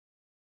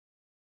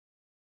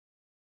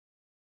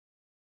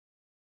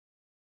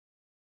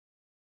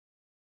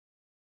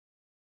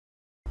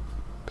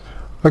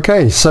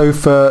Okay, so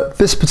for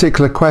this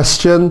particular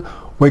question,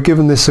 we're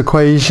given this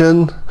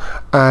equation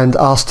and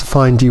asked to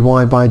find dy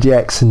by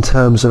dx in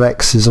terms of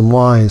x's and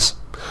y's.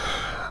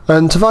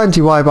 And to find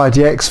dy by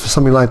dx for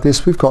something like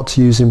this, we've got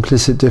to use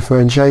implicit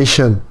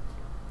differentiation.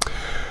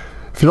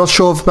 If you're not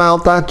sure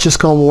about that, just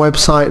go on the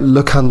website,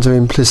 look under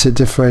implicit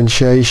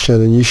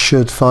differentiation, and you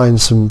should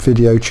find some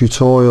video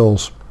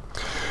tutorials.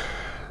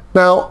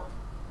 Now,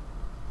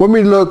 when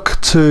we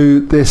look to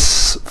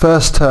this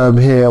first term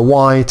here,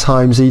 y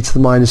times e to the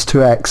minus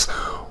 2x,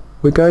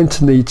 we're going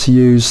to need to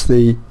use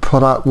the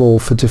product rule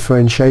for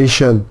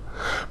differentiation.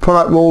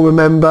 Product rule,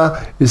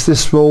 remember, is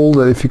this rule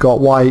that if you've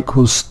got y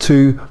equals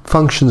two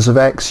functions of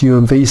x, u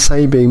and v,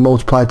 say, being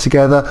multiplied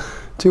together,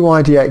 dy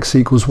dx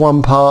equals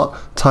one part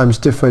times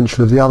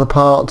differential of the other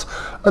part,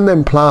 and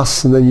then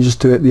plus, and then you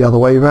just do it the other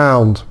way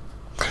round.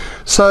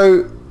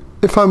 So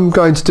if I'm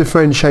going to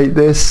differentiate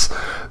this,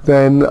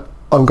 then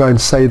I'm going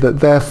to say that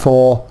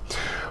therefore,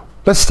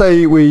 let's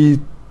say we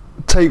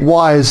take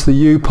y as the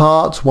u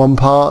part, one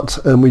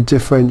part, and we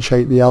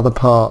differentiate the other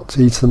part,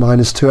 e to the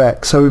minus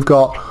 2x. So we've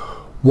got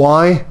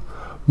y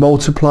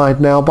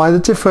multiplied now by the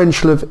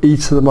differential of e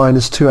to the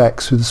minus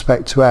 2x with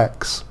respect to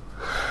x.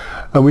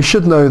 And we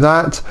should know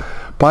that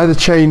by the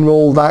chain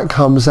rule that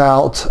comes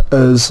out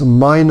as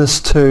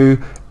minus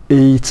 2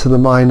 e to the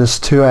minus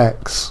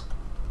 2x.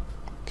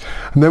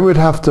 And then we'd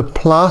have to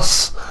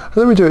plus, and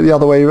then we do it the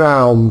other way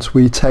around.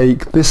 We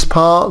take this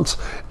part,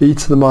 e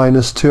to the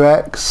minus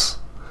 2x,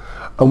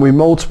 and we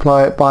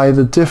multiply it by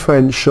the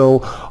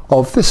differential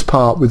of this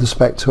part with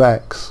respect to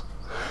x.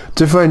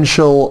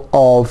 Differential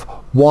of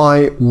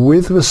y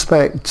with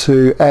respect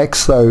to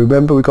x, though,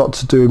 remember we've got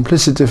to do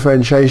implicit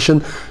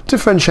differentiation.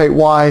 Differentiate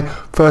y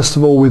first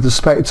of all with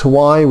respect to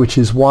y, which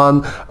is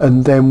 1,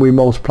 and then we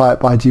multiply it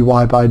by dy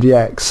by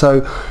dx.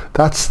 So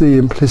that's the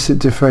implicit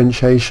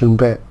differentiation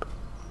bit.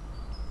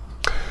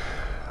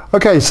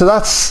 Okay, so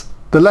that's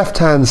the left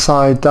hand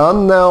side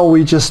done. Now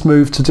we just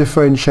move to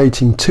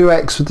differentiating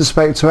 2x with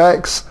respect to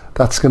x.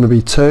 That's going to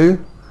be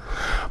 2.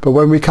 But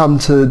when we come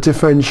to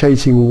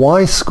differentiating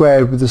y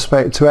squared with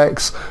respect to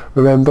x,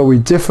 remember we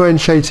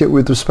differentiate it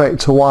with respect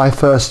to y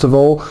first of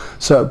all,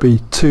 so it'd be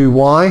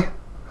 2y,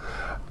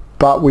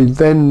 but we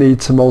then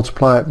need to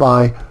multiply it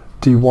by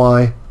dy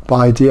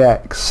by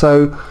dx.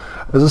 So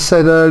as I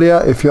said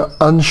earlier, if you're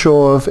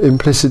unsure of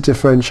implicit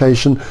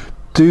differentiation,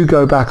 do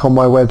go back on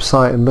my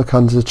website and look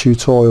under the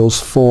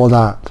tutorials for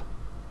that.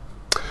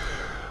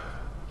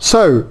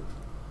 So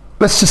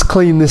let's just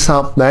clean this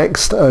up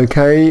next,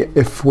 okay,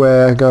 if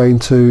we're going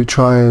to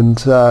try and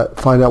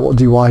find out what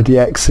dy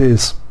dx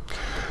is.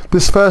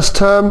 This first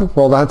term,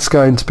 well, that's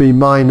going to be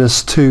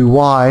minus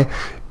 2y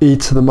e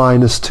to the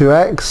minus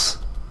 2x.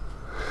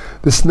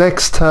 This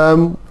next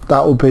term,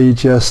 that will be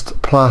just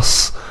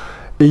plus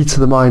e to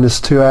the minus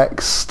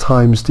 2x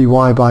times dy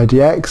by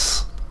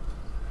dx.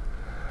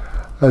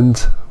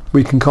 And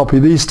we can copy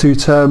these two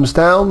terms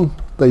down.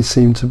 They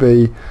seem to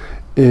be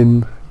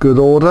in good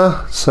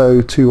order,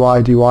 so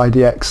 2y dy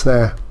dx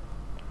there.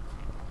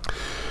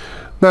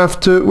 Now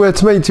if we're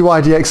to make dy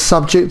dx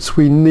subjects,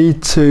 we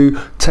need to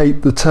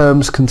take the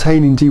terms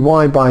containing dy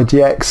by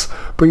dx,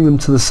 bring them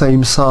to the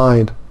same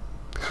side.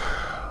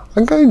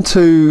 I'm going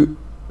to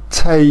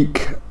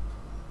take,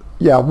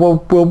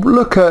 we'll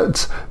look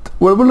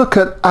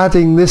at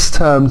adding this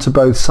term to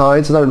both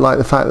sides. I don't like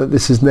the fact that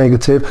this is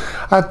negative.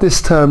 Add this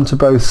term to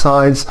both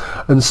sides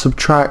and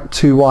subtract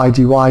 2y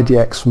dy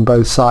dx from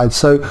both sides.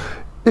 So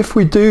if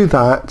we do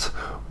that,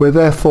 we're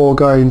therefore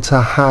going to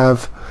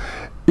have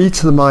e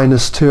to the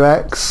minus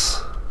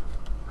 2x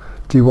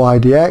dy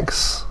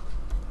dx,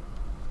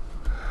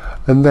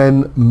 and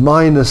then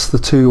minus the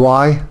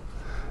 2y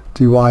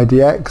dy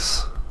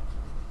dx,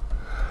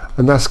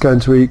 and that's going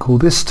to equal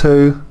this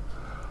 2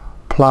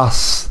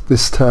 plus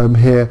this term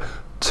here,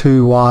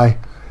 2y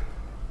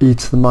e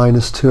to the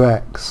minus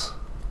 2x.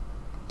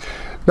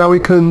 Now we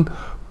can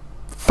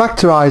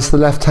factorize the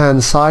left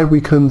hand side. We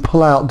can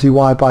pull out dy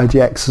by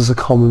dx as a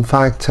common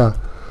factor.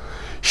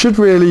 Should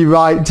really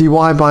write dy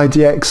by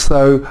dx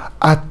though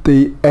at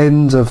the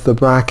end of the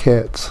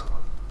bracket,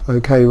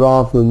 okay,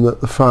 rather than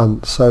at the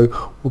front.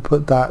 So we'll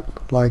put that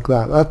like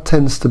that. That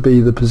tends to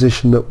be the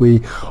position that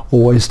we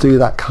always do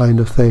that kind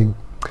of thing.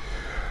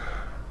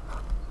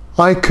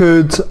 I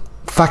could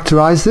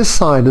factorize this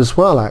side as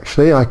well,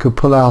 actually. I could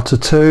pull out a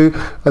 2,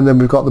 and then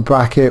we've got the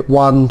bracket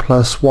 1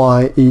 plus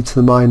y e to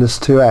the minus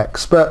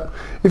 2x. But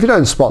if you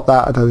don't spot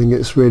that, I don't think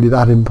it's really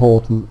that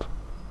important.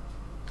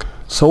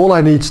 So all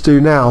I need to do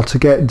now to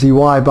get dy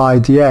by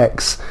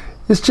dx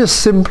is just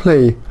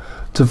simply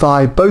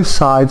divide both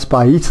sides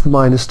by e to the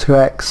minus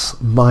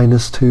 2x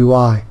minus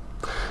 2y.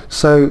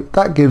 So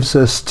that gives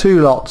us two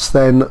lots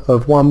then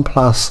of 1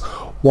 plus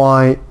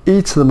y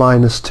e to the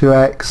minus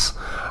 2x,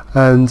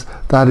 and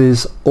that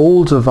is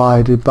all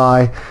divided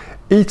by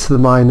e to the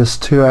minus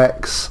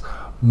 2x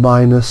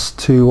minus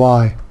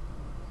 2y.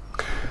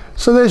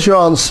 So there's your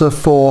answer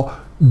for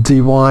dy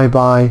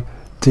by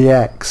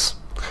dx.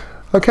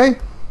 Okay.